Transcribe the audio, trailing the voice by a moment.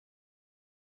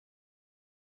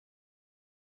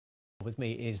With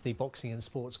me is the boxing and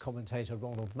sports commentator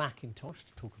Ronald McIntosh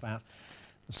to talk about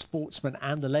the sportsman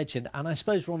and the legend. And I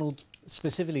suppose, Ronald,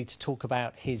 specifically to talk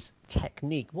about his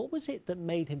technique. What was it that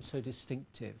made him so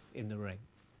distinctive in the ring?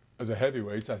 As a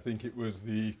heavyweight, I think it was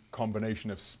the combination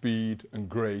of speed and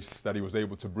grace that he was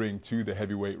able to bring to the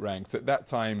heavyweight ranks. At that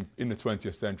time, in the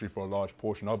 20th century, for a large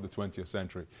portion of the 20th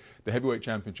century, the heavyweight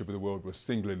championship of the world was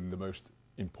singularly the most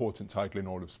important title in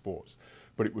all of sports.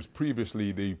 But it was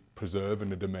previously the preserve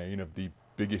and the domain of the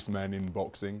biggest men in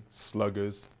boxing,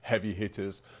 sluggers, heavy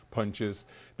hitters, punchers.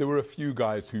 There were a few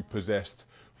guys who possessed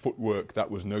footwork that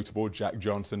was notable. Jack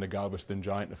Johnson, the Galveston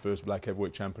Giant, the first black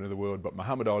heavyweight champion of the world. But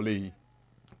Muhammad Ali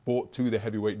brought to the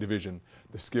heavyweight division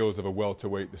the skills of a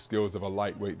welterweight, the skills of a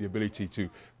lightweight, the ability to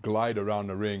glide around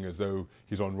the ring as though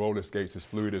he's on roller skates, as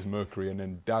fluid as mercury, and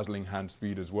then dazzling hand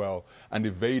speed as well, and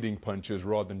evading punches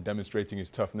rather than demonstrating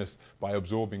his toughness by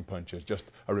absorbing punches.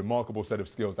 Just a remarkable set of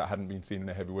skills that hadn't been seen in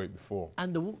a heavyweight before.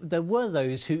 And there were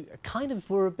those who kind of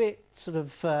were a bit sort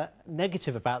of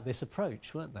negative about this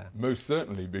approach, weren't there? Most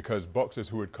certainly, because boxers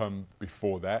who had come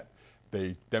before that,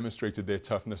 they demonstrated their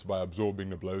toughness by absorbing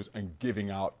the blows and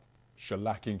giving out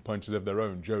shellacking punches of their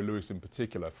own. Joe Louis in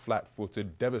particular,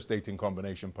 flat-footed, devastating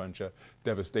combination puncher,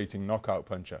 devastating knockout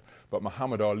puncher. But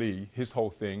Muhammad Ali, his whole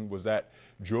thing was that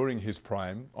during his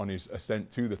prime, on his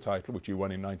ascent to the title, which he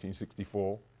won in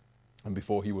 1964, and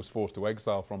before he was forced to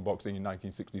exile from boxing in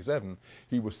 1967,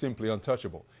 he was simply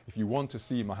untouchable. If you want to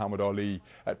see Muhammad Ali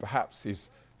at perhaps his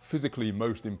physically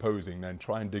most imposing, then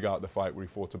try and dig out the fight where he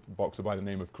fought a boxer by the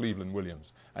name of Cleveland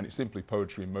Williams. And it's simply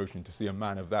poetry in motion to see a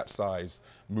man of that size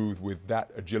move with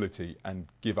that agility and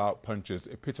give out punches,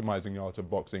 epitomizing the art of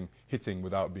boxing, hitting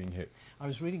without being hit. I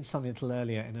was reading something a little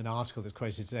earlier in an article that's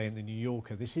quoted today in the New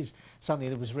Yorker. This is something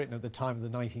that was written at the time of the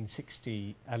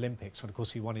 1960 Olympics, when of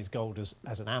course he won his gold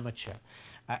as an amateur.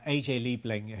 A.J.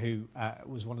 Liebling, who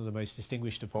was one of the most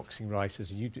distinguished of boxing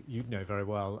writers, you'd know very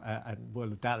well, and will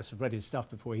doubtless have read his stuff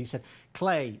before. He said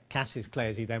Cassius Clay,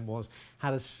 as he then was,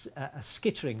 had a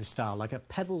skittering style, like a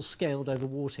pebble scaled over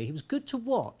water. He was good to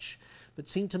watch, but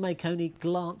seemed to make only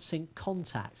glancing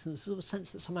contact. And there's a sort of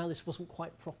sense that somehow this wasn't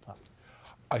quite proper.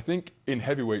 I think in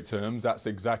heavyweight terms, that's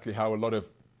exactly how a lot of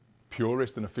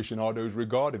purists and aficionados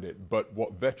regarded it. But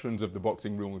what veterans of the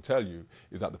boxing room will tell you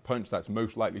is that the punch that's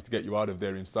most likely to get you out of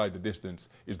there inside the distance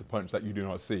is the punch that you do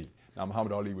not see. Now,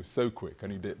 Muhammad Ali was so quick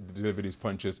and he delivered his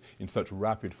punches in such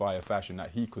rapid-fire fashion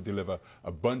that he could deliver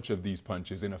a bunch of these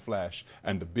punches in a flash,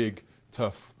 and the big,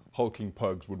 tough, hulking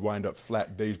pugs would wind up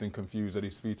flat, dazed and confused at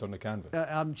his feet on the canvas.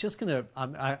 I'm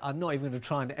not even going to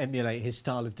try and emulate his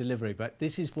style of delivery, but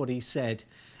this is what he said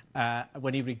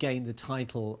when he regained the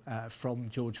title from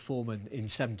George Foreman in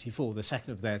 '74, the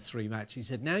second of their three matches. He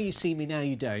said, "Now you see me, now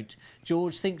you don't.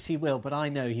 George thinks he will, but I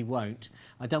know he won't.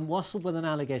 I done wassail with an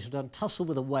alligator, done tussle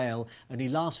with a whale, only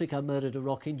last week I murdered a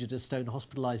rock, injured a stone,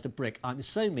 hospitalised a brick. I'm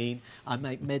so mean, I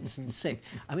make medicine sick."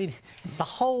 I mean, the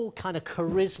whole kind of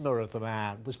charisma of the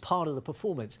man was part of the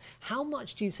performance. How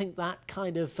much do you think that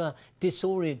kind of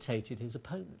disorientated his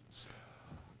opponents?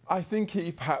 I think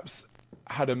he perhaps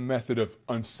had a method of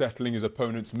unsettling his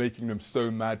opponents, making them so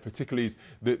mad, particularly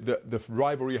the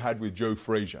rivalry he had with Joe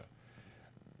Frazier.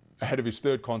 Ahead of his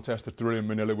third contest, the Thriller in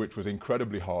Manila, which was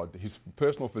incredibly hard, his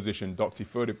personal physician, Dr.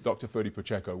 Ferdy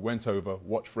Pacheco, went over,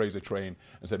 watched Frazier train,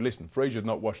 and said, "Listen, Frazier's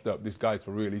not washed up. This guy's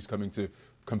for real. He's coming to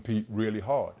compete really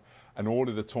hard." And all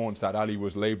of the taunts that Ali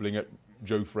was labeling at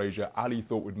Joe Frazier, Ali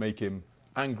thought would make him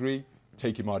angry,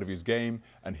 take him out of his game,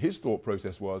 and his thought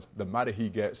process was, the madder he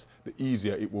gets, the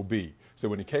easier it will be. So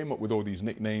when he came up with all these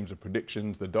nicknames, the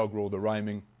predictions, the dog roll, the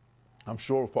rhyming, I'm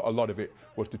sure a lot of it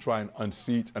was to try and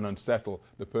unseat and unsettle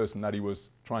the person that he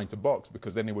was trying to box,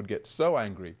 because then he would get so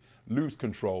angry, lose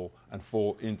control, and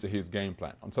fall into his game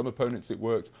plan. On some opponents it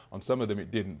worked, on some of them it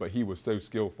didn't, but he was so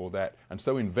skillful that, and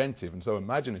so inventive and so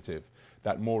imaginative,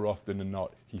 that more often than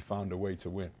not, he found a way to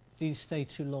win. Did he stay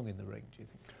too long in the ring, do you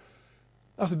think?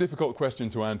 That's a difficult question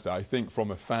to answer. I think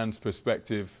from a fan's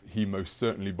perspective, he most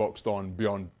certainly boxed on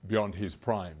beyond his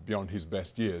prime, beyond his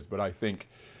best years. But I think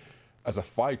as a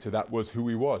fighter, that was who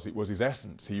he was. It was his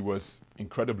essence. He was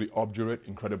incredibly obdurate,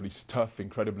 incredibly tough,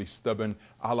 incredibly stubborn,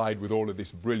 allied with all of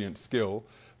this brilliant skill.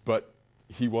 But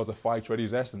he was a fighter at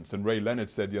his essence. And Ray Leonard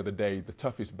said the other day, the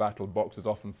toughest battle boxers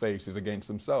often face is against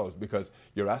themselves, because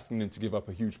you're asking them to give up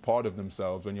a huge part of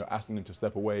themselves when you're asking them to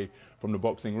step away from the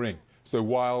boxing ring. So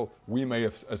while we may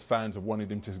have, as fans, have wanted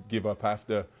him to give up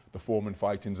after the Foreman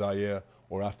fight in Zaire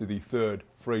or after the third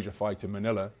Frazier fight in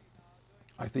Manila,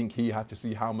 I think he had to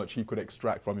see how much he could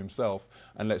extract from himself.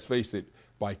 And let's face it,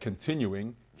 by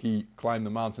continuing, he climbed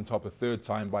the mountaintop a third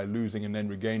time by losing and then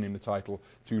regaining the title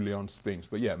to Leon Spinks.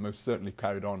 But yeah, most certainly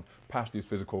carried on past his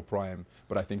physical prime,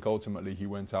 but I think ultimately he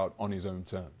went out on his own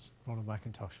terms. Ronald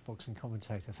McIntosh, boxing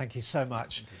commentator, thank you so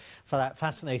much for that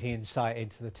fascinating insight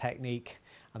into the technique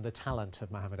and the talent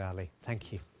of Muhammad Ali.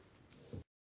 Thank you.